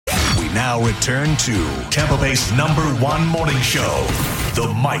now return to Tampa Bay's #1 morning show, The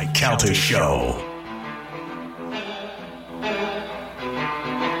Mike Calta Show.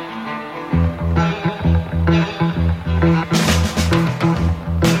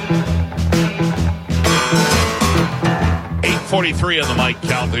 .43 on the Mike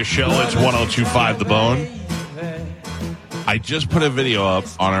Calta Show. It's 102.5 The Bone. I just put a video up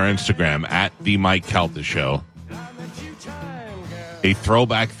on our Instagram at the Mike Calta Show. A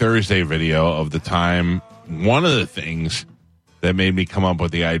Throwback Thursday video of the time. One of the things that made me come up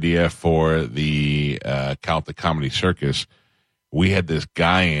with the idea for the Calta Comedy Circus, we had this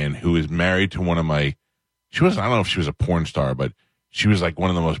guy in who was married to one of my, I don't know if she was a porn star, but she was like one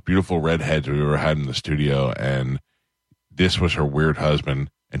of the most beautiful redheads we ever had in the studio, and this was her weird husband,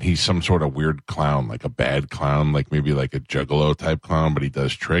 and he's some sort of weird clown, like a bad clown, like maybe like a juggalo type clown, but he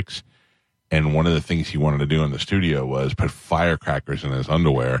does tricks. And one of the things he wanted to do in the studio was put firecrackers in his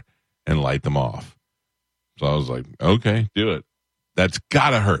underwear and light them off. So I was like, okay, do it. That's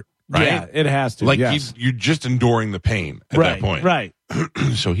gotta hurt, right? Yeah, it has to. Like yes. you're just enduring the pain at that point. Right.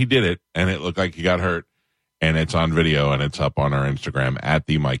 So he did it, and it looked like he got hurt, and it's on video, and it's up on our Instagram at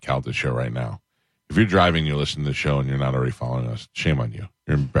the Mike Calta Show right now. If you're driving, you're listening to the show, and you're not already following us, shame on you.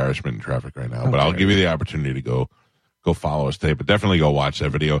 You're embarrassment in traffic right now. But I'll give you the opportunity to go follow us today. But definitely go watch that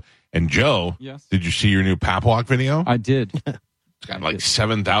video. And Joe, yes. Did you see your new Pap Walk video? I did. It's got like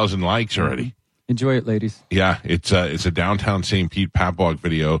 7,000 likes already. Enjoy it, ladies. Yeah, it's a downtown St. Pete Pap Walk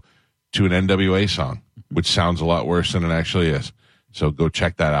video to an NWA song, which sounds a lot worse than it actually is. So go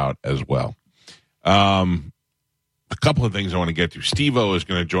check that out as well. A couple of things I want to get to. Steve-O is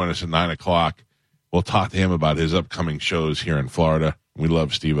going to join us at 9 o'clock. We'll talk to him about his upcoming shows here in Florida. We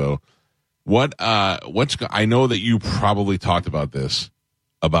love Steve-O. I know that you probably talked about this,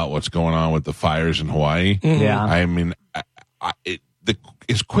 about what's going on with the fires in Hawaii. Yeah. I mean,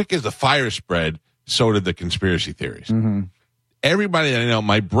 as quick as the fire spread, so did the conspiracy theories. Mm-hmm. Everybody that I know,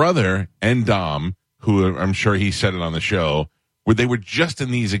 my brother and Dom, who I'm sure he said it on the show, where they were just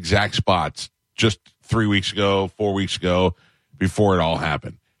in these exact spots just 3 weeks ago, 4 weeks ago, before it all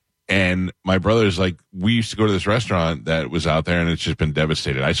happened. And my brother's like, we used to go to this restaurant that was out there, and it's just been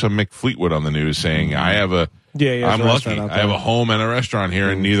devastated. I saw Mick Fleetwood on the news saying, I'm lucky. I have a home and a restaurant here,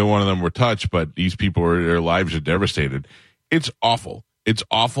 and neither one of them were touched, but these people, their lives are devastated. It's awful. It's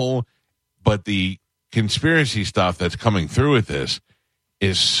awful, but the conspiracy stuff that's coming through with this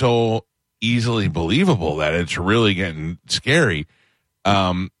is so easily believable that it's really getting scary.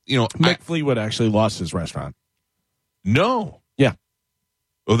 Mick Fleetwood actually lost his restaurant. No. Yeah.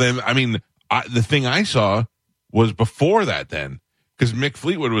 Well, then, I mean, the thing I saw was before that then, because Mick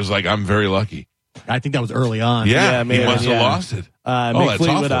Fleetwood was like, I'm very lucky. I think that was early on. Yeah, he must have lost it. Mick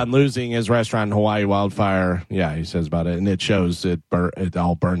Fleetwood awful. on losing his restaurant in Hawaii wildfire. Yeah, he says about it, and it shows it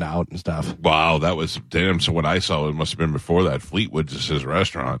all burned out and stuff. Wow, that was damn. So what I saw, it must have been before that. Fleetwood's is his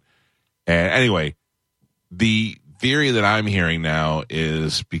restaurant. And anyway, the theory that I'm hearing now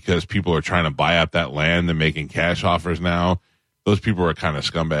is because people are trying to buy up that land and making cash offers now. Those people are kind of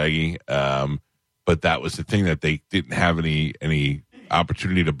scumbaggy. But that was the thing, that they didn't have any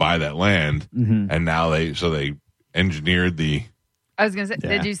opportunity to buy that land, and now they engineered the. I was going to say,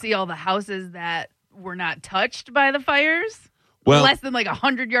 Did you see all the houses that were not touched by the fires? Well, less than like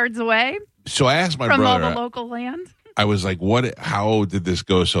 100 yards away. So I asked my from brother, all the local land. I was like, "What? How did this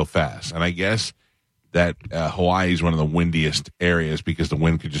go so fast?" And I guess that Hawaii is one of the windiest areas because the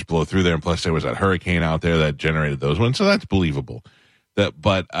wind could just blow through there, and plus there was that hurricane out there that generated those winds, so that's believable. That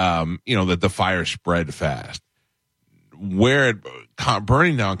the fire spread fast. Where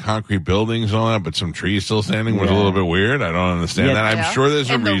burning down concrete buildings and all that, but some trees still standing was a little bit weird. I don't understand that. I'm sure there's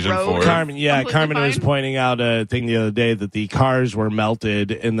a reason for it. Carmen was pointing out a thing the other day that the cars were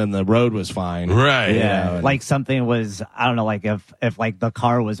melted and then the road was fine. Right. Yeah. Like something was, I don't know, like if like the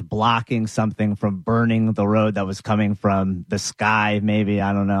car was blocking something from burning the road that was coming from the sky, maybe.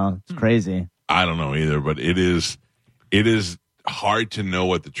 I don't know. It's crazy. I don't know either, but it is hard to know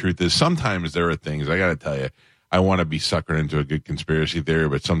what the truth is. Sometimes there are things, I got to tell you, I want to be suckered into a good conspiracy theory,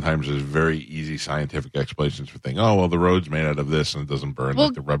 but sometimes there's very easy scientific explanations for things. Oh, well, the road's made out of this and it doesn't burn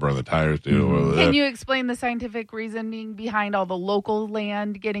like the rubber on the tires do. Can you explain the scientific reasoning behind all the local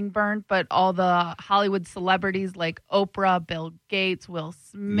land getting burnt, but all the Hollywood celebrities like Oprah, Bill Gates, Will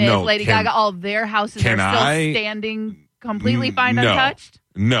Smith, Lady Gaga, all their houses are still standing completely fine, untouched?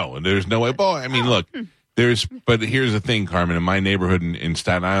 No, there's no way. Boy, I mean, look, but here's the thing, Carmen. In my neighborhood in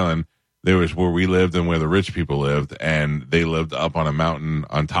Staten Island, there was where we lived and where the rich people lived, and they lived up on a mountain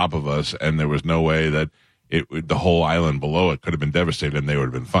on top of us, and there was no way that the whole island below it could have been devastated and they would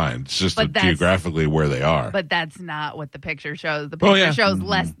have been fine. It's just geographically where they are. But that's not what the picture shows. The picture shows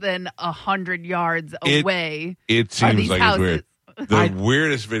less than 100 yards away. It seems like houses. It's weird. The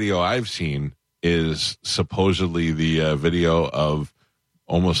weirdest video I've seen is supposedly the video of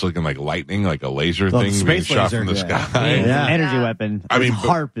almost looking like lightning, like a laser thing being shot from the sky. Yeah. Energy weapon. I mean,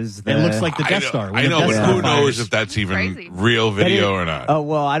 HARP is the... It looks like the Death Star. I know, but who knows if that's even real video or not. Oh,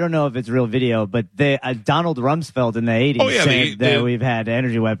 well, I don't know if it's real video, but Donald Rumsfeld in the 80s said that we've had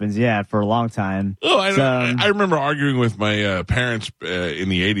energy weapons, for a long time. Oh, I remember arguing with my parents in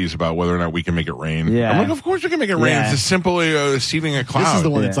the 80s about whether or not we can make it rain. Yeah. I'm like, of course we can make it rain. It's just simply seeding a cloud. This is the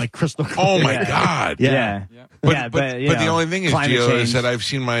one that's like crystal clear. Oh, my God. Yeah. But the only thing is, Gio, is that I've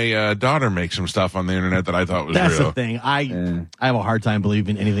seen my daughter make some stuff on the internet that I thought was real. That's the thing. I have a hard time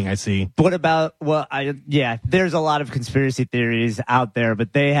believing anything I see. What about, there's a lot of conspiracy theories out there,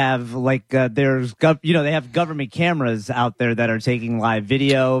 but they have they have government cameras out there that are taking live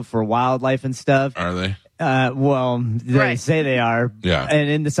video for wildlife and stuff. Are they? They say they are. Yeah. And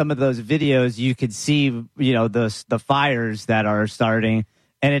in some of those videos, you could see, the fires that are starting,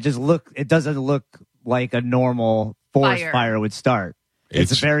 and it doesn't look like a normal forest fire would start.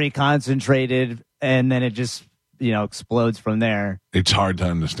 It's very concentrated, and then it just explodes from there. It's hard to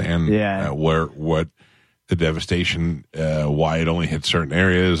understand what the devastation, why it only hit certain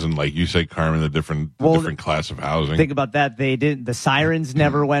areas, and like you say, Carmen, the different class of housing. Think about that. The sirens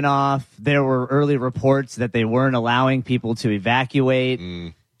never went off. There were early reports that they weren't allowing people to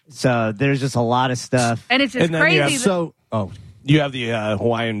evacuate. So there's just a lot of stuff. And it's just crazy. You have the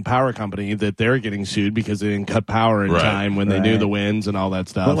Hawaiian Power Company that they're getting sued because they didn't cut power in time when they knew the winds and all that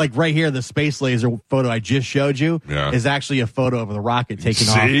stuff. But like right here, the space laser photo I just showed you is actually a photo of the rocket taking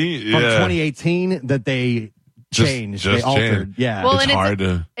off from 2018 that they changed. They altered. Yeah. Well, it's hard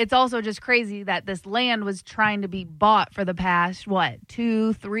to... It's also just crazy that this land was trying to be bought for the past,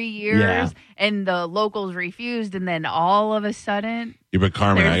 2-3 years, and the locals refused, and then all of a sudden... Yeah, but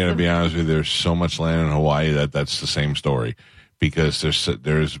Carmen, I got to be honest with you, there's so much land in Hawaii that's the same story. Because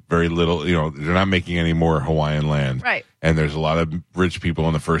there's very little, they're not making any more Hawaiian land. Right. And there's a lot of rich people,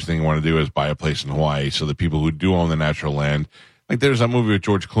 and the first thing they want to do is buy a place in Hawaii. So the people who do own the natural land, like there's that movie with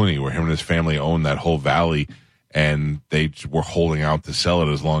George Clooney where him and his family owned that whole valley, and they were holding out to sell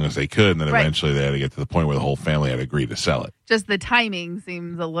it as long as they could. And then eventually they had to get to the point where the whole family had to agree to sell it. Just the timing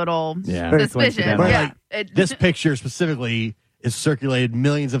seems a little suspicious. Yeah. This picture specifically is circulated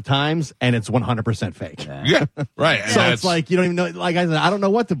millions of times, and it's 100% fake. Yeah, right. So it's like you don't even know. Like I said, I don't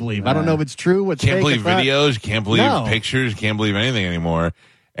know what to believe. I don't know if it's true. What's can't fake, believe videos. You can't believe pictures. You can't believe anything anymore.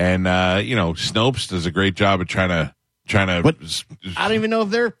 And Snopes does a great job of trying to. But I don't even know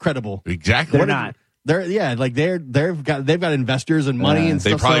if they're credible. Exactly, they're not. They've got investors and money and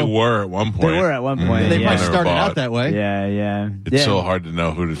they stuff. They probably were at one point. They were at one point. They probably started out that way. Yeah. It's so hard to know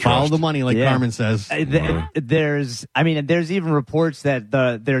who to trust. Follow the money, like Carmen says. There's even reports that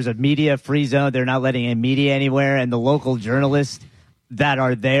there's a media free zone. They're not letting in media anywhere, and the local journalists that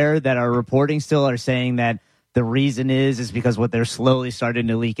are there that are reporting still are saying that the reason is because what they're slowly starting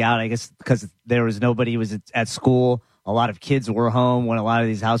to leak out. I guess because there was nobody was at school. A lot of kids were home when a lot of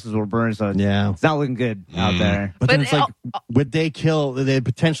these houses were burned, so it's not looking good out there. But then it's like, would they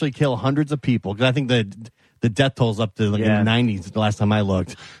potentially kill hundreds of people? Because I think the death toll's up to in the 90s the last time I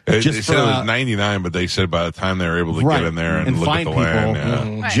looked. They said it was 99, but they said by the time they were able to get in there and look find at the people,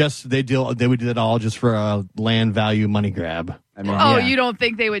 land. They would do it all just for a land value money grab. I mean, you don't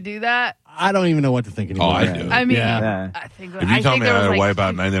think they would do that? I don't even know what to think anymore. Oh, I do. I mean, I think if you tell me I wipe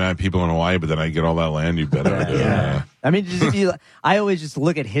out 99 people in Hawaii, but then I get all that land, you better do it. I mean, I always just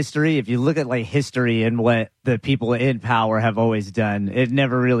look at history. If you look at history and what the people in power have always done, it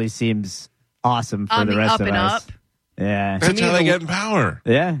never really seems awesome for the rest of us. Yeah, that's how they get in power.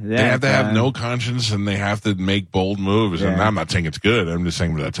 Yeah. They have to have no conscience, and they have to make bold moves. And I'm not saying it's good. I'm just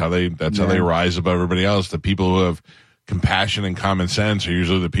saying that's how they rise above everybody else. The people who have compassion and common sense are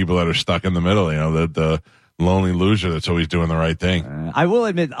usually the people that are stuck in the middle. The lonely loser that's always doing the right thing. I will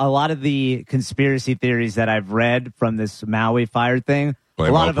admit, a lot of the conspiracy theories that I've read from this Maui fire thing,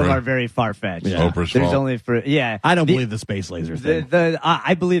 a lot of them are very far-fetched. Oprah's There's fault. only I don't believe the space laser thing.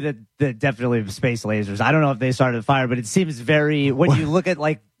 I believe that definitely space lasers. I don't know if they started the fire, but it seems very, when you look at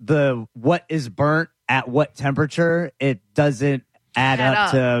what is burnt at what temperature, it doesn't add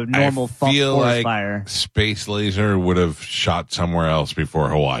up to normal forest fire. Space laser would have shot somewhere else before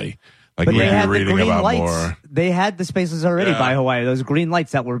Hawaii. Like but we'd they be had reading the green about lights. more. They had the spaces already by Hawaii. Those green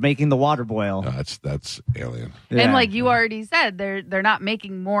lights that were making the water boil. No, that's alien. Yeah. And like you already said, they're not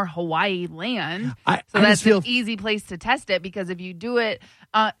making more Hawaii land, so that's an easy place to test it. Because if you do it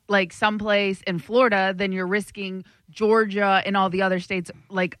like someplace in Florida, then you're risking Georgia and all the other states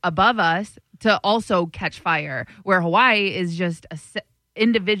like above us to also catch fire. Where Hawaii is just a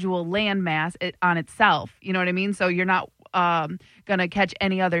individual landmass on itself. You know what I mean? So you're not going to catch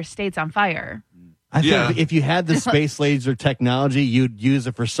any other states on fire. I think if you had the space laser technology, you'd use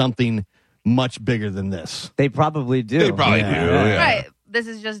it for something much bigger than this. They probably do. They probably do. Yeah. Right. This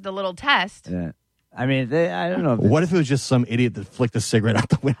is just a little test. Yeah. I mean, I don't know. What if it was just some idiot that flicked a cigarette out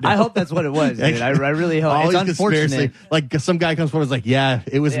the window? I hope that's what it was, dude. I really hope. It's unfortunate. Like some guy comes forward and is like, yeah,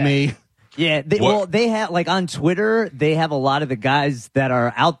 it was me. Yeah, they have, like, on Twitter, they have a lot of the guys that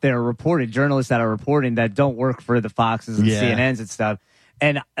are out there journalists that are reporting that don't work for the Foxes and CNNs and stuff.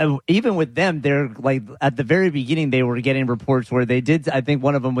 And even with them, they're like, at the very beginning, they were getting reports where they did, I think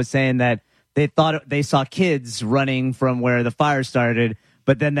one of them was saying that they thought they saw kids running from where the fire started,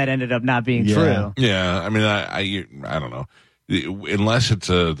 but then that ended up not being true. Yeah, I mean, I don't know. Unless it's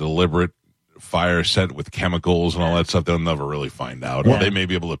a deliberate fire set with chemicals and all that stuff, they'll never really find out. Or they may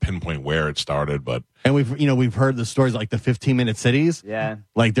be able to pinpoint where it started, but and we've heard the stories like the 15-minute cities. Yeah,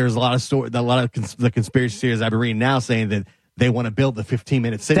 like there's a lot of the conspiracy theories I've been reading now saying that they want to build the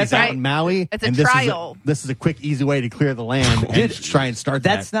 15-minute cities out in Maui. It's a trial. This is a quick, easy way to clear the land and try and start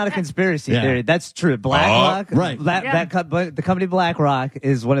that. That's not a conspiracy theory. That's true. BlackRock, right? The company BlackRock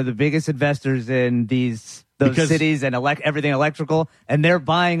is one of the biggest investors in those cities and everything electrical, and they're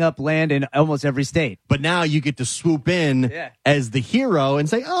buying up land in almost every state. But now you get to swoop in as the hero and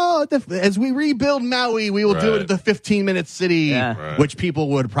say, as we rebuild Maui, we will do it at the 15-minute city, which people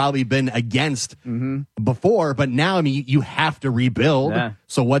would probably been against before. But now, I mean, you have to rebuild. Yeah.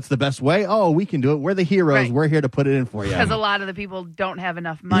 So what's the best way? Oh, we can do it. We're the heroes. Right. We're here to put it in for you. Because a lot of the people don't have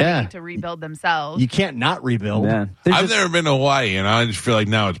enough money to rebuild themselves. You can't not rebuild. Yeah. I've never been to Hawaii, and I just feel like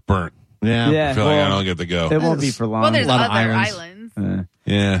now it's burnt. Yeah. I feel like I don't get to go. It won't be for long. Well, there's other islands.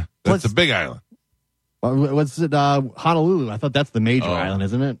 Yeah. That's a big island. What's it? Honolulu. I thought that's the major island,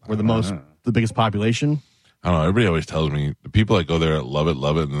 isn't it? Or the biggest population. I don't know. Everybody always tells me the people that go there love it,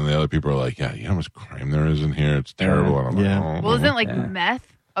 and then the other people are like, "Yeah, you know how much crime there is in here? It's terrible." And I'm like, well, isn't like meth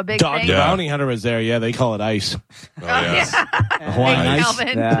a big thing? Bounty hunter is there. Yeah, they call it ice. Oh yes, Hawaiian ice.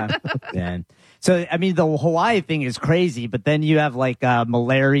 Yeah. So, I mean, the Hawaii thing is crazy, but then you have like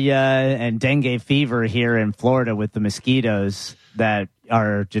malaria and dengue fever here in Florida with the mosquitoes that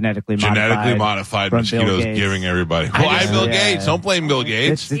are genetically modified mosquitoes giving everybody. Why Bill Gates? Don't blame Bill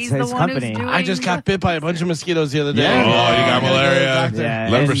Gates. He's his company. I just got bit by a bunch of mosquitoes the other day. Yeah. Oh, you got malaria,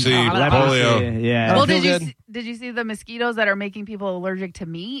 leprosy, polio. Yeah. Well, did you see the mosquitoes that are making people allergic to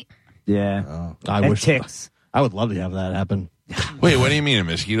meat? Yeah. I wish ticks. I would love to have that happen. Wait, what do you mean? A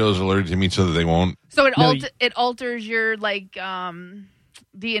mosquito's allergic to meat so that they won't? So it alters your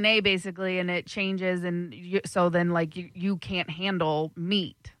DNA basically, and it changes, and so then like you can't handle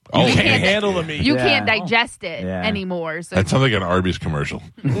meat. Oh, you can't handle the meat. You can't digest it anymore. So that sounds like an Arby's commercial.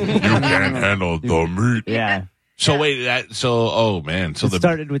 You can't handle the meat. Yeah. So wait, oh man, so it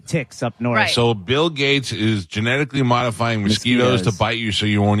started with ticks up north. Right. So Bill Gates is genetically modifying mosquitoes to bite you so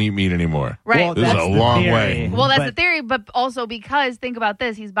you won't eat meat anymore. Right. Well, this is a long way. Well, that's the theory, but also because think about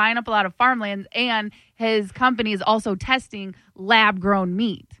this, he's buying up a lot of farmlands, and his company is also testing lab-grown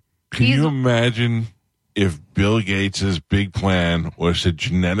meat. Can you imagine if Bill Gates' big plan was to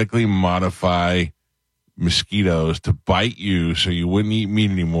genetically modify mosquitoes to bite you so you wouldn't eat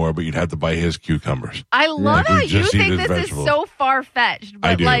meat anymore, but you'd have to buy his cucumbers? I love how you think this is so far-fetched. But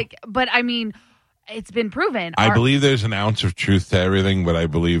I do. But I mean, it's been proven. I believe there's an ounce of truth to everything, but I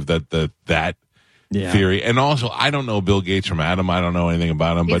believe that that theory. And also, I don't know Bill Gates from Adam. I don't know anything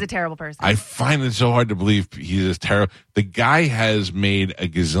about him. He's a terrible person. I find it so hard to believe he's this terrible. The guy has made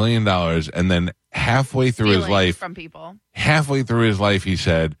 $1 gazillion, and then halfway through his life, from people. Halfway through his life, he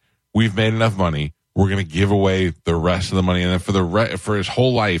said, "We've made enough money. We're going to give away the rest of the money." And then for his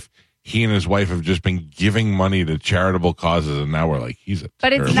whole life, he and his wife have just been giving money to charitable causes, and now we're like, he's a.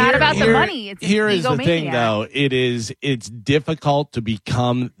 But it's not about the money. It's here is the thing, though. It's difficult to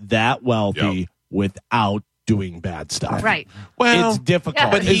become that wealthy without doing bad stuff. Right. Well, it's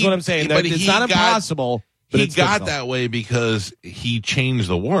difficult. But is what I'm saying. It's not impossible. But he got that way because he changed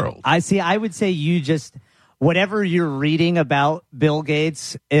the world. I would say you just. Whatever you're reading about Bill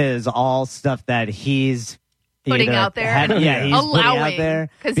Gates is all stuff that he's putting out there. He's allowing out there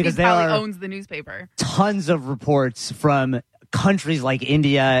because he probably owns the newspaper. Tons of reports from countries like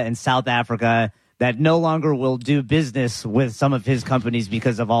India and South Africa that no longer will do business with some of his companies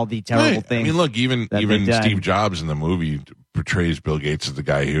because of all the terrible things. I mean, look, even Steve Jobs in the movie portrays Bill Gates as the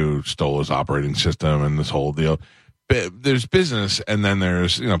guy who stole his operating system and this whole deal. There's business, and then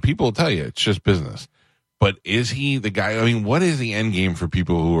there's, people will tell you it's just business. But is he the guy? I mean, what is the end game for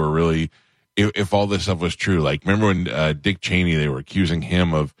people who are really, if all this stuff was true? Like, remember when Dick Cheney, they were accusing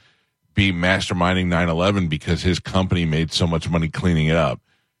him of being masterminding 9/11 because his company made so much money cleaning it up.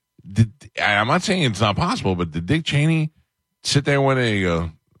 I'm not saying it's not possible, but did Dick Cheney sit there one day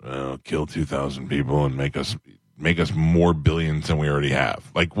and go, kill 2,000 people and make us more billions than we already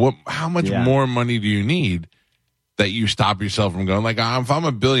have? Like, what? How much more money do you need that you stop yourself from going, like, if I'm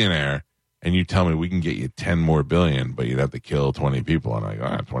a billionaire and you tell me we can get you 10 more billion, but you'd have to kill 20 people. And I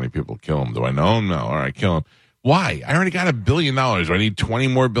go, 20 people, kill them. Do I know them? No. All right, kill them. Why? I already got $1 billion. Do I need 20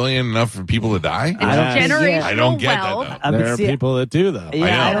 more billion enough for people to die? I don't get that, though. There are people that do, though.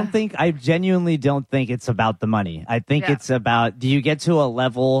 Yeah, I genuinely don't think it's about the money. I think it's about, do you get to a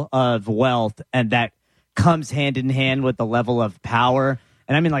level of wealth and that comes hand in hand with the level of power?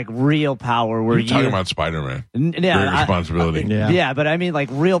 And I mean, like, real power where You're talking about Spider-Man. Great responsibility. Yeah, but I mean, like,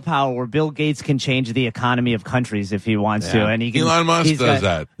 real power where Bill Gates can change the economy of countries if he wants to. And he can, Elon Musk does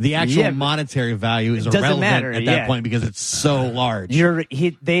that. The actual monetary value is irrelevant at that point because it's so large.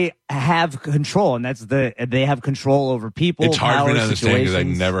 They have control, and they have control over people. It's hard for me to understand because I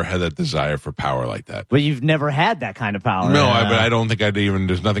situations. never had that desire for power like that. But you've never had that kind of power. No, but I don't think I'd even.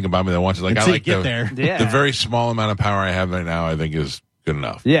 There's nothing about me that wants it. Like, Until I like you get there. the very small amount of power I have right now. I think is good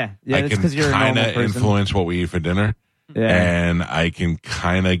enough. Yeah, I that's can 'cause you're a normal kind of person. influence what we eat for dinner. Yeah. And I can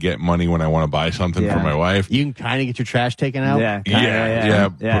kind of get money when I want to buy something for my wife. You can kind of get your trash taken out. Yeah.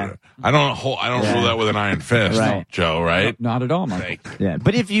 But I don't rule that with an iron fist, Right. Joe. Right? Not at all, Mike. Yeah,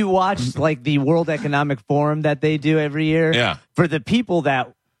 but if you watch like the World Economic Forum that they do every year, for the people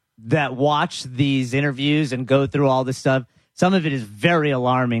that watch these interviews and go through all this stuff, some of it is very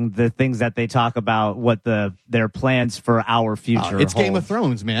alarming. The things that they talk about, what their plans for our future. It's hold. Game of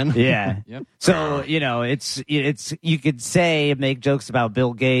Thrones, man. Yeah. Yep. So it's you could make jokes about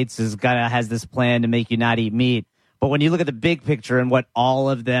Bill Gates has this plan to make you not eat meat, but when you look at the big picture and what all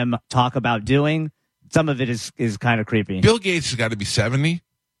of them talk about doing, some of it is kind of creepy. Bill Gates has got to be 70s,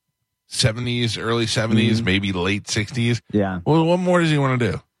 early 70s, maybe late 60s. Yeah. Well, what more does he want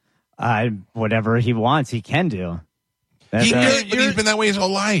to do? Whatever he wants, he can do. But he's been that way his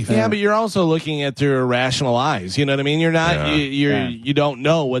whole life. Yeah, but you're also looking at through rational eyes. You know what I mean? You're not. You don't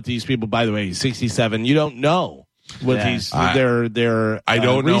know what these people. By the way, he's 67. You don't know what their. I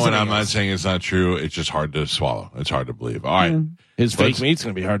don't know, and I'm reasoning not is. saying it's not true. It's just hard to swallow. It's hard to believe. All right, His fake meat's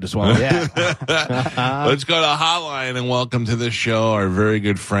going to be hard to swallow. Yeah. let's go to the hotline and welcome to this show our very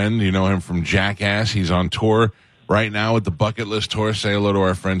good friend. You know him from Jackass. He's on tour right now with the Bucket List Tour. Say hello to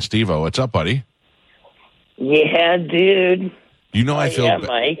our friend Steve-O. What's up, buddy? Yeah, dude. You know,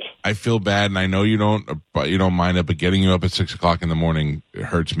 Mike. I feel bad, and I know you don't mind it, but getting you up at 6 o'clock in the morning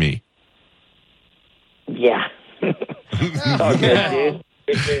hurts me. Yeah. It's all good,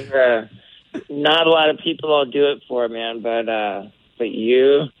 dude. There's not a lot of people I'll do it for, man, but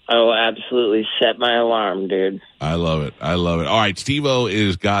you, I will absolutely set my alarm, dude. I love it. All right, Steve-O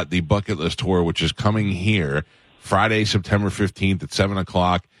is got the Bucket List Tour, which is coming here Friday, September 15th at 7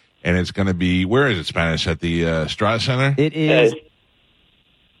 o'clock. And it's going to be, where is it, Spanish? At the Strata Center? It is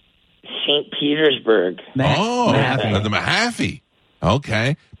St. Petersburg. The Mahaffey.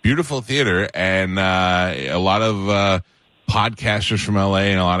 Okay. Beautiful theater. And a lot of podcasters from L.A.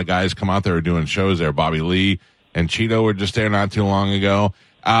 and a lot of guys come out there are doing shows there. Bobby Lee and Cheeto were just there not too long ago.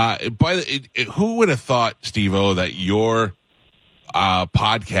 Who would have thought, Steve-O, that your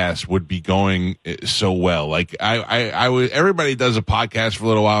podcast would be going so well? Like I was, everybody does a podcast for a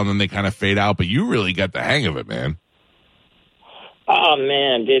little while and then they kind of fade out, but you really got the hang of it, man. Oh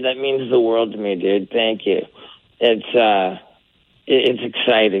man, dude, that means the world to me, dude. Thank you. It's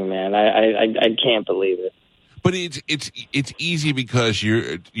exciting, man. I can't believe it. But it's easy because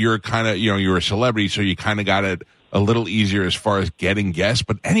you're kind of, you're a celebrity, so you kind of got it a little easier as far as getting guests,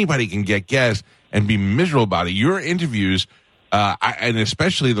 but anybody can get guests and be miserable about it. Your interviews, and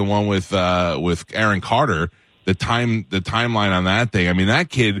especially the one with Aaron Carter, the timeline on that thing. I mean, that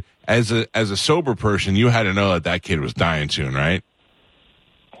kid, as a sober person, you had to know that kid was dying soon, right?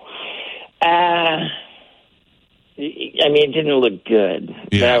 I mean, it didn't look good.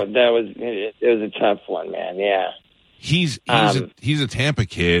 Yeah. It was a tough one, man. Yeah. He's a Tampa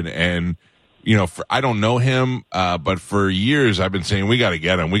kid, and I don't know him, but for years I've been saying we got to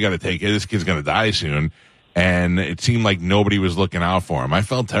get him. We got to take it. This kid's going to die soon. And it seemed like nobody was looking out for him. I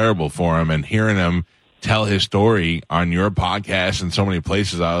felt terrible for him, and hearing him tell his story on your podcast and so many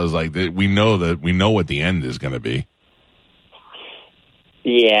places. I was like, we know what the end is going to be.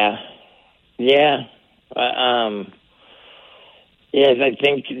 Yeah. Yeah. Yes, I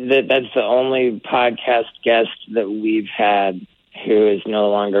think that's the only podcast guest that we've had who is no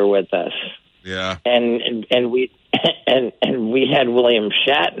longer with us. Yeah. And we had William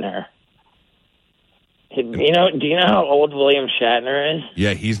Shatner. Do you know how old William Shatner is?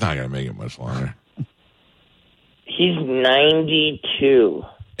 Yeah, he's not going to make it much longer. He's 92.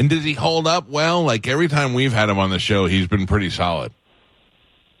 And does he hold up well? Like every time we've had him on the show, he's been pretty solid.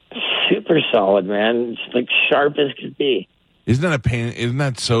 Super solid, man. It's like sharp as could be. Isn't that a pain? Isn't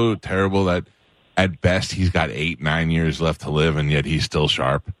that so terrible that at best he's got 8-9 years left to live and yet he's still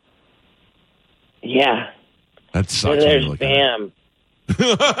sharp? Yeah. That sucks. And there's Bam.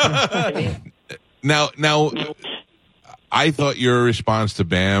 Now, I thought your response to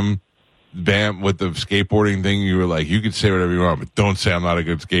Bam with the skateboarding thing, you were like, you could say whatever you want, but don't say I'm not a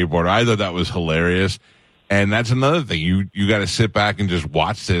good skateboarder. I thought that was hilarious. And that's another thing. You got to sit back and just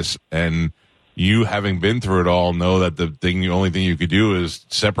watch this, and you, having been through it all, know that the only thing you could do is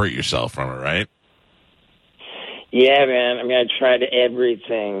separate yourself from it, right? Yeah, man. I mean, I tried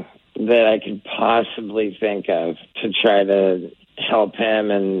everything that I could possibly think of to try to help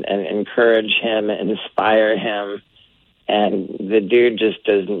him and encourage him, inspire him. And the dude just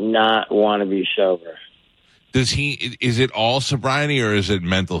does not want to be sober. Is it all sobriety or is it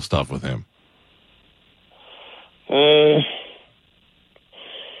mental stuff with him?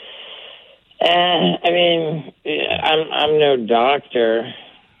 I mean, I'm no doctor.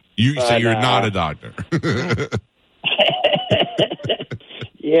 You say you're not a doctor.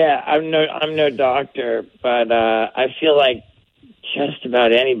 Yeah, I'm no doctor, but I feel like just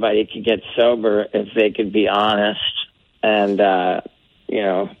about anybody could get sober if they could be honest and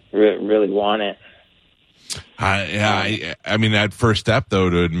really want it. I mean, that first step, though,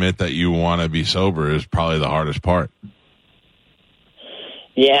 to admit that you want to be sober is probably the hardest part.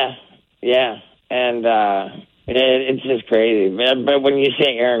 Yeah, and it's just crazy. But when you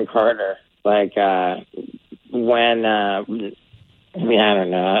say Aaron Carter, like I don't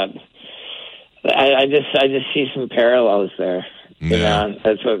know. I just see some parallels there. You know,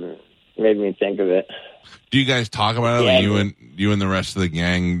 that's what made me think of it. Do you guys talk about it? Yeah, like you and the rest of the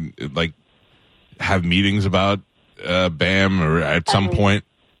gang, like, have meetings about Bam or at some point?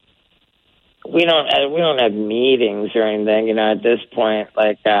 We don't have meetings or anything. You know, at this point,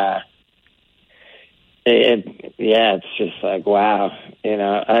 like, it's just like, wow. You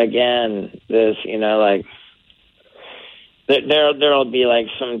know, again, this, you know, like. There'll be like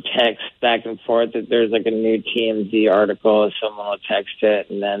some text back and forth that there's like a new TMZ article, someone will text it,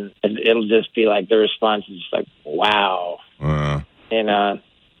 and then it'll just be like the response is just like, wow. You know,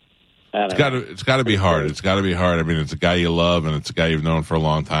 it's got to be hard. It's got to be hard. I mean, it's a guy you love and it's a guy you've known for a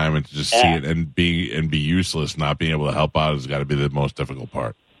long time, and to just see it and be useless, not being able to help out, has got to be the most difficult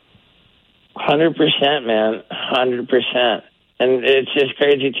part. 100%, man, 100%. And it's just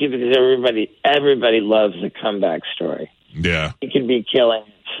crazy too because everybody loves a comeback story. Yeah, he could be killing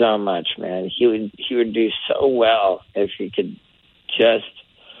so much, man. He would do so well if he could just,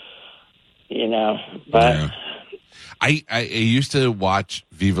 you know. But yeah. I used to watch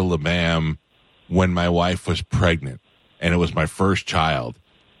Viva La Bam when my wife was pregnant, and it was my first child,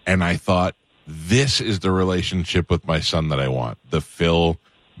 and I thought, this is the relationship with my son that I want, the Phil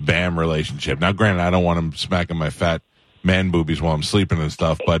Bam relationship. Now, granted, I don't want him smacking my fat man boobies while I'm sleeping and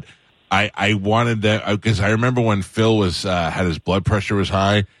stuff, but I wanted that because I remember when Phil was had his blood pressure was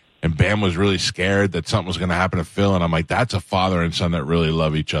high and Bam was really scared that something was going to happen to Phil, and I'm like, that's a father and son that really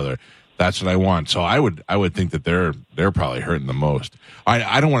love each other. That's what I want. So I would think that they're probably hurting the most.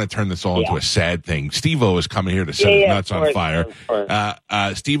 I don't want to turn this all into a sad thing. Steve-O is coming here to set his nuts on fire.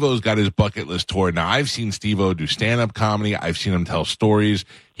 Steve-O's got his bucket list tour. Now, I've seen Steve-O do stand-up comedy. I've seen him tell stories.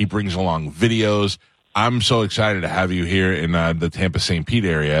 He brings along videos. I'm so excited to have you here in the Tampa-St. Pete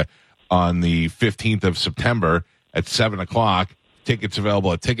area on the 15th of September at 7 o'clock. Tickets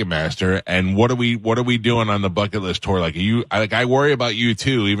available at Ticketmaster. And what are we doing on the bucket list tour? Like, I worry about you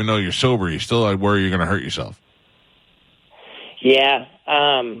too, even though you're sober. You still, I worry you're going to hurt yourself. Yeah.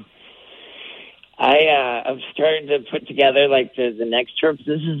 I've started to put together like the next trip.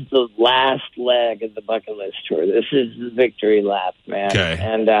 This is the last leg of the bucket list tour. This is the victory lap, man. Okay.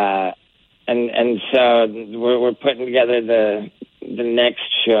 And so we're putting together the next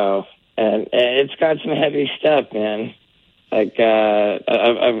show, and it's got some heavy stuff, man. Like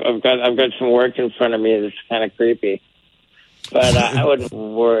I've got some work in front of me that's kind of creepy, but I wouldn't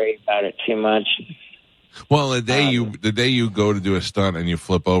worry about it too much. Well, the day you go to do a stunt and you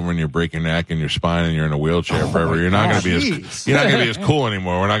flip over and you break your neck and your spine and you're in a wheelchair forever, you're not going to be as cool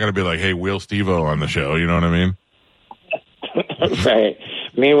anymore. We're not going to be like, hey, Wheel Steve-O on the show. You know what I mean? Right.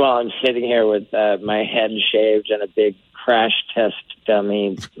 Meanwhile, I'm sitting here with my head shaved and a big crash test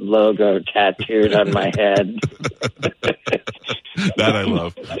dummy logo tattooed on my head. That I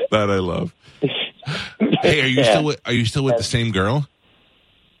love. Hey, are you still with the same girl?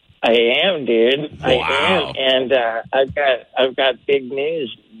 I am, dude. Wow. I am, and I've got big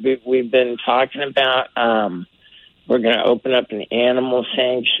news. We've been talking about we're going to open up an animal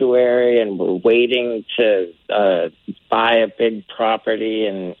sanctuary, and we're waiting to buy a big property,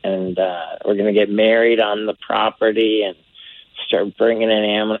 and we're going to get married on the property and start bringing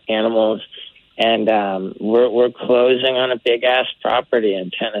in animals. And we're closing on a big ass property in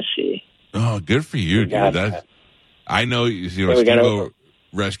Tennessee. Oh, good for you, dude. I know. Steve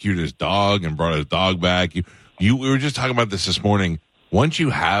rescued his dog and brought his dog back. We were just talking about this morning. Once you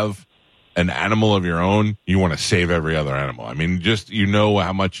have an animal of your own, you want to save every other animal. I mean, just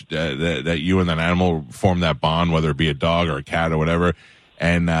how much that you and that animal form that bond, whether it be a dog or a cat or whatever.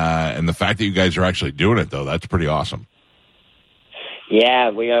 And the fact that you guys are actually doing it, though, that's pretty awesome. Yeah,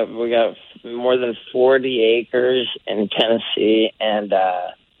 we got more than 40 acres in Tennessee, and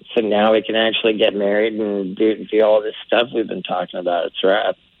so now we can actually get married and do all this stuff we've been talking about. It's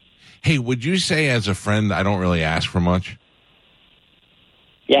rad. Hey, would you say as a friend, I don't really ask for much?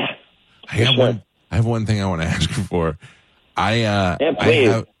 Yeah. I have one thing I want to ask you for. I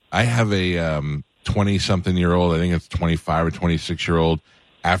have a 20-something-year-old, I think it's 25 or 26-year-old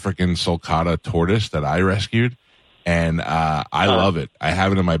African sulcata tortoise that I rescued, and I love it. I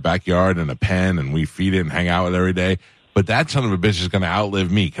have it in my backyard in a pen, and we feed it and hang out with it every day. But that son of a bitch is going to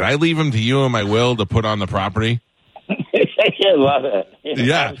outlive me. Can I leave him to you in my will to put on the property? I love it.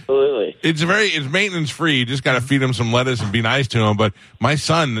 Yeah, absolutely. It's maintenance free. You just got to feed him some lettuce and be nice to him. But my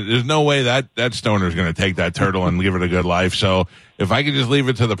son, there's no way that stoner is going to take that turtle and give it a good life. So if I could just leave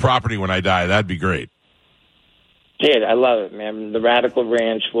it to the property when I die, that'd be great. Dude, I love it, man. The Radical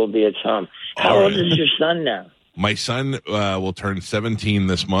Ranch will be its home. How old is your son now? My son will turn 17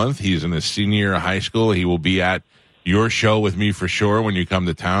 this month. He's in his senior year of high school. He will be at your show with me for sure when you come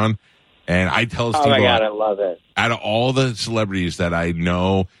to town. And I tell Steve, oh my God, I love it. Out of all the celebrities that I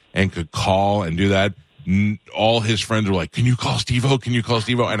know and could call and do that, all his friends were like, can you call Steve-O? Can you call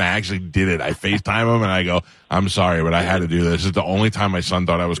Steve-O? And I actually did it. I FaceTime him and I go, I'm sorry, but I had to do this. It's the only time my son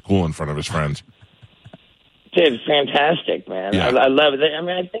thought I was cool in front of his friends. Dude, fantastic, man. Yeah. I love it. I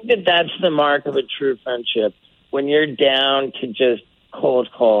mean, I think that's the mark of a true friendship. When you're down to just cold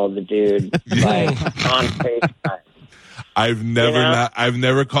call the dude, like on FaceTime. I've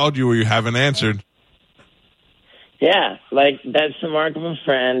never called you where you haven't answered. Yeah, like that's the mark of a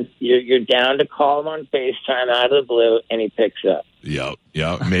friend. You're down to call him on FaceTime out of the blue, and he picks up. Yep.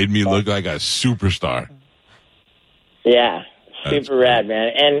 Made me look like a superstar. Yeah, super rad,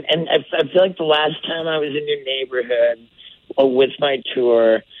 man. And I feel like the last time I was in your neighborhood or with my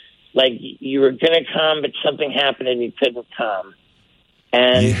tour, like you were gonna come, but something happened and you couldn't come.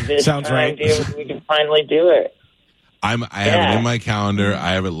 And this sounds time, right. dude, we can finally do it. I have it in my calendar.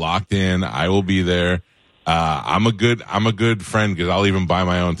 I have it locked in. I will be there. I'm a good friend because I'll even buy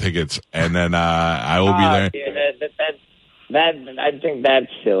my own tickets, and then I will be there. Dude, I think that's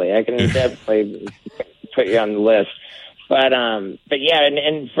silly. I can definitely put you on the list. But yeah,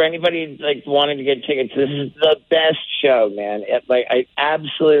 and for anybody like wanting to get tickets, this is the best show, man. I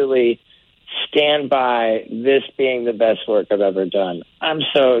absolutely stand by this being the best work I've ever done. I'm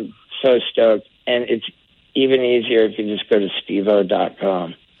so stoked, and it's even easier if you just go to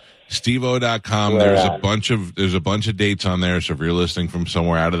steveo.com. Steveo.com. There's a bunch of dates on there. So if you're listening from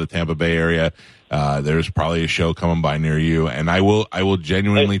somewhere out of the Tampa Bay area, there's probably a show coming by near you. And I will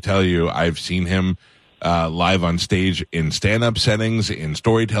genuinely tell you, I've seen him live on stage in stand-up settings, in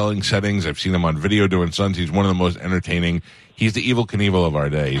storytelling settings. I've seen him on video doing stunts. He's one of the most entertaining. He's the Evel Knievel of our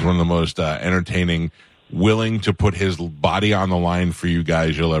day. He's one of the most entertaining, willing to put his body on the line for you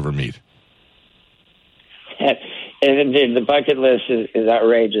guys you'll ever meet. And the bucket list is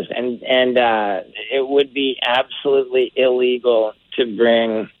outrageous, and it would be absolutely illegal to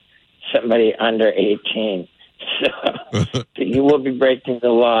bring somebody under 18. So you will be breaking the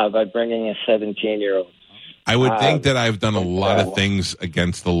law by bringing a 17-year-old. I would think that I've done a lot of things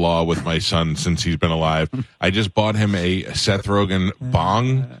against the law with my son since he's been alive. I just bought him a Seth Rogen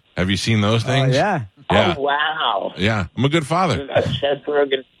bong. Have you seen those things? Yeah. Oh, wow. Yeah, I'm a good father.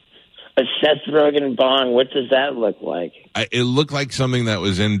 A Seth Rogen bong, what does that look like? It looked like something that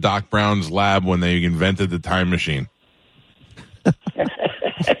was in Doc Brown's lab when they invented the time machine.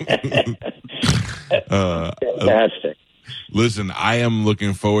 Fantastic. Listen, I am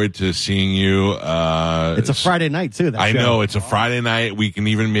looking forward to seeing you. It's a Friday night too. I know it's a Friday night. We can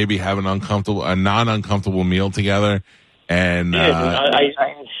even maybe have a non-uncomfortable meal together. And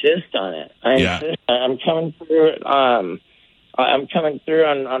I insist on it. Insist. I'm coming through. I'm coming through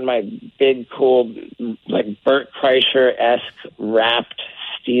on my big, cool, like Bert Kreischer-esque wrapped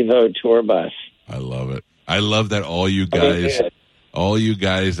Steve-O tour bus. I love it. I love that all you guys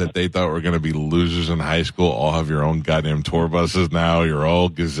that they thought were going to be losers in high school all have your own goddamn tour buses now. You're all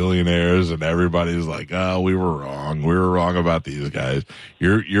gazillionaires, and everybody's like, "Oh, we were wrong. We were wrong about these guys."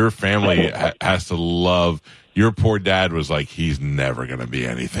 Your family has to love. Your poor dad was like, he's never going to be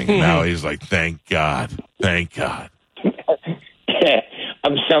anything. Now he's like, thank God. Thank God.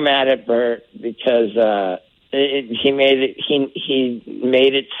 I'm so mad at Bert because he made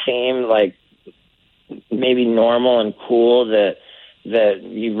it seem like maybe normal and cool that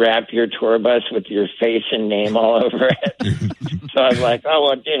you wrap your tour bus with your face and name all over it. So I'm like, oh,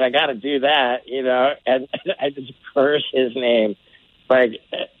 well, dude, I got to do that, and I just curse his name. Like,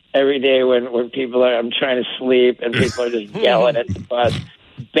 every day when I'm trying to sleep and people are just yelling at the bus,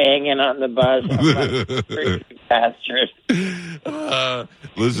 banging on the bus. I'm like, crazy bastards.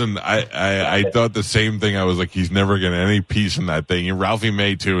 Listen, I thought the same thing. I was like, he's never getting any peace in that thing. And Ralphie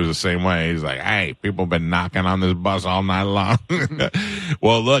May, too, is the same way. He's like, hey, people have been knocking on this bus all night long.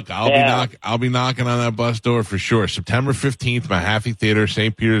 Well, look, I'll be knocking on that bus door for sure. September 15th, Mahaffey Theater,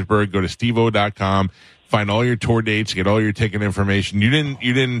 St. Petersburg. Go to steveo.com. Find all your tour dates, get all your ticket information. You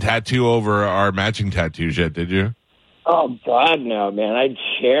didn't tattoo over our matching tattoos yet, did you? Oh God, no, man! I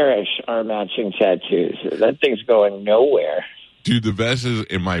cherish our matching tattoos. That thing's going nowhere. Dude, the best is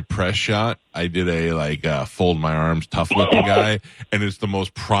in my press shot. I did a fold my arms, tough looking guy, and it's the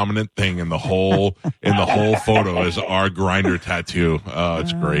most prominent thing in the whole photo is our grinder tattoo. Oh,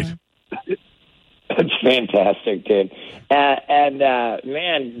 it's great. That's fantastic, dude.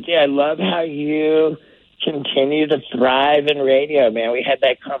 Man, dude, I love how you continue to thrive in radio, man. We had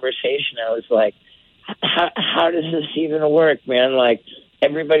that conversation. I was like, how does this even work, man? Like,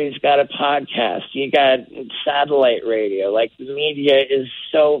 everybody's got a podcast. You got satellite radio. Like, the media is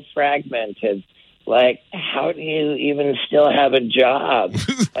so fragmented. Like, how do you even still have a job?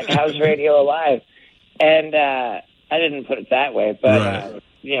 Like, how's radio alive? And I didn't put it that way, but right.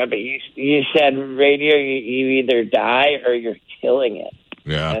 But you said radio, you either die or you're killing it.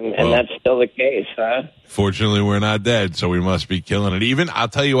 Yeah, and that's still the case, huh? Fortunately, we're not dead, so we must be killing it. Even, I'll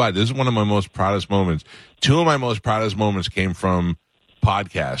tell you what, this is one of my most proudest moments. Two of my most proudest moments came from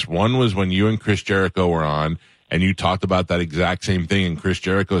podcasts. One was when you and Chris Jericho were on, and you talked about that exact same thing, and Chris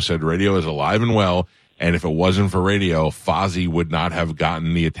Jericho said radio is alive and well, and if it wasn't for radio, Fozzy would not have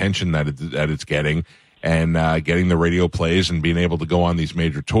gotten the attention that it's getting, and getting the radio plays and being able to go on these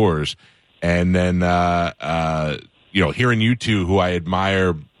major tours. And then hearing you two, who I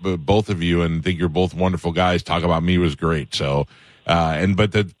admire, both of you, and think you're both wonderful guys, talk about me was great. So,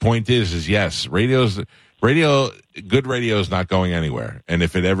 but the point is yes, good radio is not going anywhere. And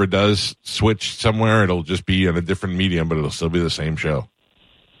if it ever does switch somewhere, it'll just be in a different medium, but it'll still be the same show.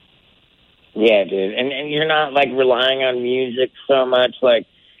 Yeah, dude. And you're not like relying on music so much. Like,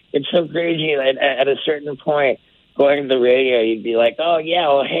 it's so crazy. At a certain point, going to the radio, you'd be like, oh yeah,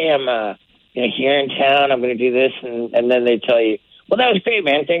 well, hey, I'm, here in town, I'm going to do this, and then they tell you, well, that was great,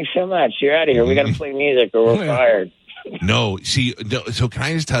 man. Thanks so much. You're out of here. We got to play music or we're fired. No, see, so can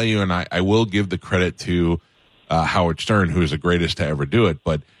I just tell you, and I will give the credit to Howard Stern, who is the greatest to ever do it,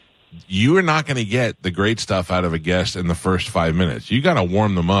 but you are not going to get the great stuff out of a guest in the first 5 minutes. You got to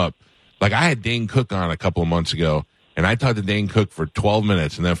warm them up. Like, I had Dane Cook on a couple of months ago, and I talked to Dane Cook for 12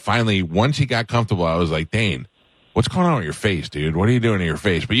 minutes, and then finally, once he got comfortable, I was like, Dane, what's going on with your face, dude? What are you doing to your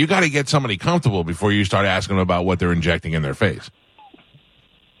face? But you got to get somebody comfortable before you start asking them about what they're injecting in their face.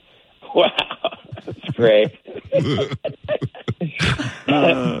 Wow, that's great. He's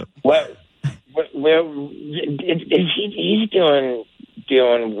doing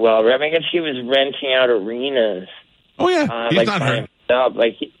well. I guess he was renting out arenas. Oh yeah, he's not hurt. Himself.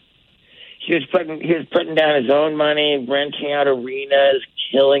 Like he was putting down his own money, renting out arenas,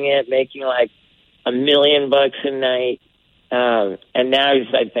 killing it, making like $1 million a night, and now he's,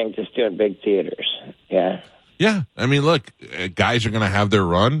 I think, just doing big theaters. Yeah. Yeah, I mean, look, guys are going to have their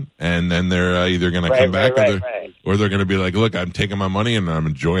run, and then they're either going to come back, or they're going to be like, look, I'm taking my money and I'm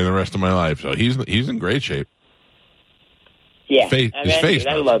enjoying the rest of my life. So he's in great shape. Yeah, his face.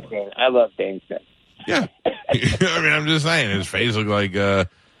 I love Dane. I love Dane. Yeah, I mean, I'm just saying, his face looked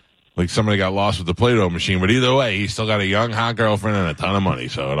like somebody got lost with the Play-Doh machine. But either way, he's still got a young, hot girlfriend and a ton of money,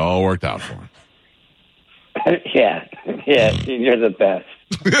 so it all worked out for him. Yeah, you're the best.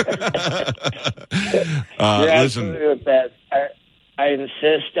 Listen, with that. I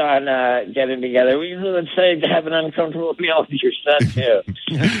insist on getting together. We let's say to have an uncomfortable meal with your son too.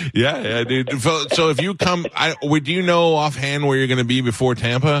 yeah, dude. So if you come, do you know offhand where you're going to be before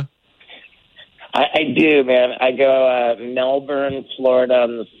Tampa? I do, man. I go Melbourne, Florida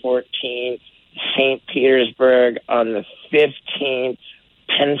on the 14th, St. Petersburg on the 15th,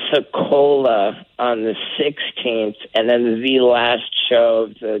 Pensacola on the 16th, and then the last show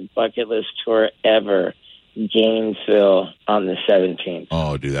of the bucket list tour ever, Gainesville on the 17th.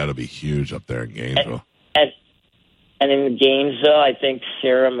 Oh, dude, that'll be huge up there in Gainesville. And in Gainesville, I think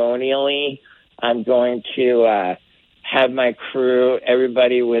ceremonially, I'm going to have my crew,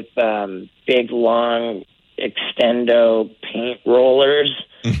 everybody with big, long extendo paint rollers,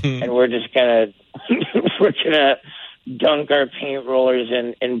 and we're just gonna dunk our paint rollers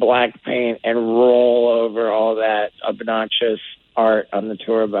in black paint and roll over all that obnoxious art on the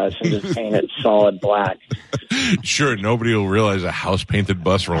tour bus and just paint it solid black. Sure, nobody will realize a house-painted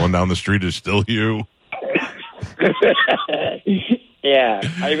bus rolling down the street is still you. Yeah,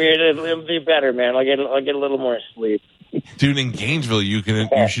 I mean it'll be better, man. I'll get a little more sleep. Dude, in Gainesville, you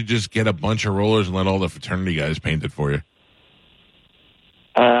should just get a bunch of rollers and let all the fraternity guys paint it for you.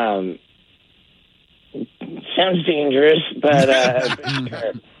 Sounds dangerous, but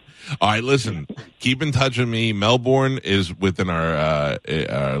sure. All right, listen, keep in touch with me. Melbourne is within our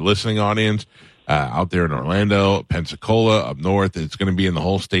listening audience out there in Orlando, Pensacola, up north. It's going to be in the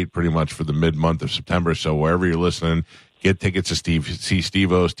whole state pretty much for the mid-month of September. So wherever you're listening, get tickets to see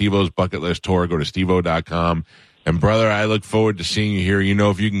Steve-O. Steve-O's Bucket List Tour. Go to steve-o.com. And, brother, I look forward to seeing you here. You know,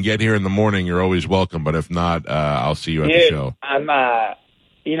 if you can get here in the morning, you're always welcome. But if not, I'll see you at the show. I'm, I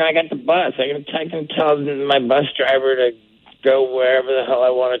got the bus. I can tell my bus driver to go wherever the hell I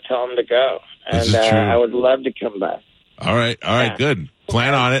want to tell him to go. And I would love to come by. All right, good.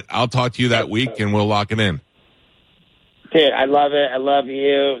 Plan on it. I'll talk to you that week, and we'll lock it in. Dude, I love it. I love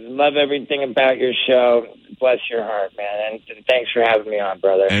you. Love everything about your show. Bless your heart, man. And thanks for having me on,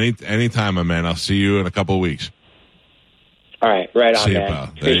 brother. Anytime, my man. I'll see you in a couple of weeks. All right, right on, see man. You, pal.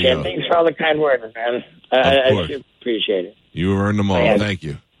 Appreciate it. Thanks for all the kind words, man. I sure appreciate it. You earned them all. Thank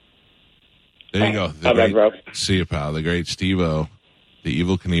you. There you go. Bye, bro. See you, pal. The great Steve-O, the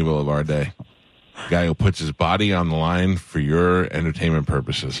Evel Knievel of our day. Guy who puts his body on the line for your entertainment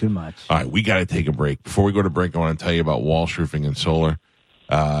purposes. Too much. All right, we got to take a break. Before we go to break, I want to tell you about Walsh Roofing and Solar.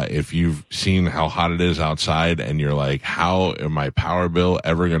 If you've seen how hot it is outside and you're like, how am my power bill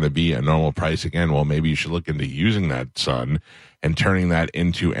ever going to be a normal price again? Well, maybe you should look into using that sun and turning that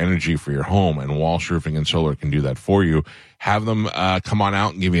into energy for your home. And Walsh Roofing and Solar can do that for you. Have them come on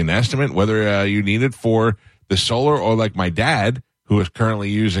out and give you an estimate, whether you need it for the solar or like my dad, who is currently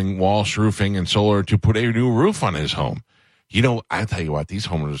using Walsh Roofing and Solar to put a new roof on his home. You know, I tell you what, these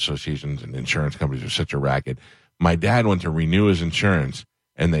homeowners associations and insurance companies are such a racket. My dad went to renew his insurance,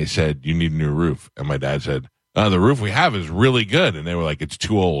 and they said, you need a new roof. And my dad said, the roof we have is really good. And they were like, it's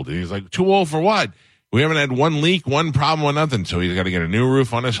too old. And he's like, too old for what? We haven't had one leak, one problem, or nothing. So he's got to get a new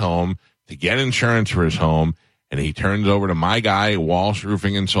roof on his home to get insurance for his home. And he turns over to my guy, Walsh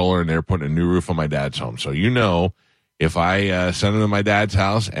Roofing and Solar, and they're putting a new roof on my dad's home. So you know, if I send them to my dad's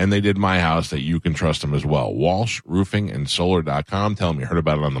house and they did my house, that you can trust them as well. WalshRoofingandSolar.com. Tell them you heard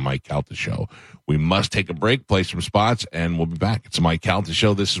about it on the Mike Calta Show. We must take a break, play some spots, and we'll be back. It's the Mike Calta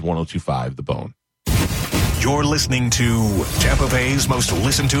Show. This is 102.5 The Bone. You're listening to Tampa Bay's most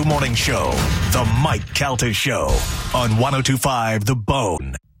listened to morning show, The Mike Calta Show, on 102.5 The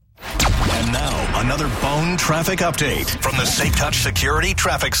Bone. And now, another Bone traffic update from the Safe Touch Security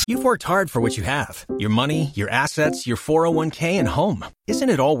Traffic. You've worked hard for what you have. Your money, your assets, your 401k, and home. Isn't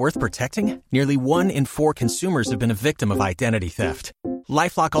it all worth protecting? Nearly 1 in 4 consumers have been a victim of identity theft.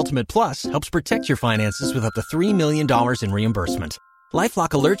 LifeLock Ultimate Plus helps protect your finances with up to $3 million in reimbursement. LifeLock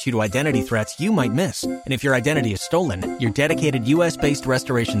alerts you to identity threats you might miss. And if your identity is stolen, your dedicated U.S.-based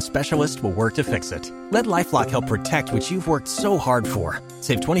restoration specialist will work to fix it. Let LifeLock help protect what you've worked so hard for.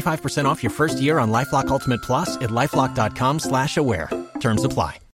 Save 25% off your first year on LifeLock Ultimate Plus at LifeLock.com/aware. Terms apply.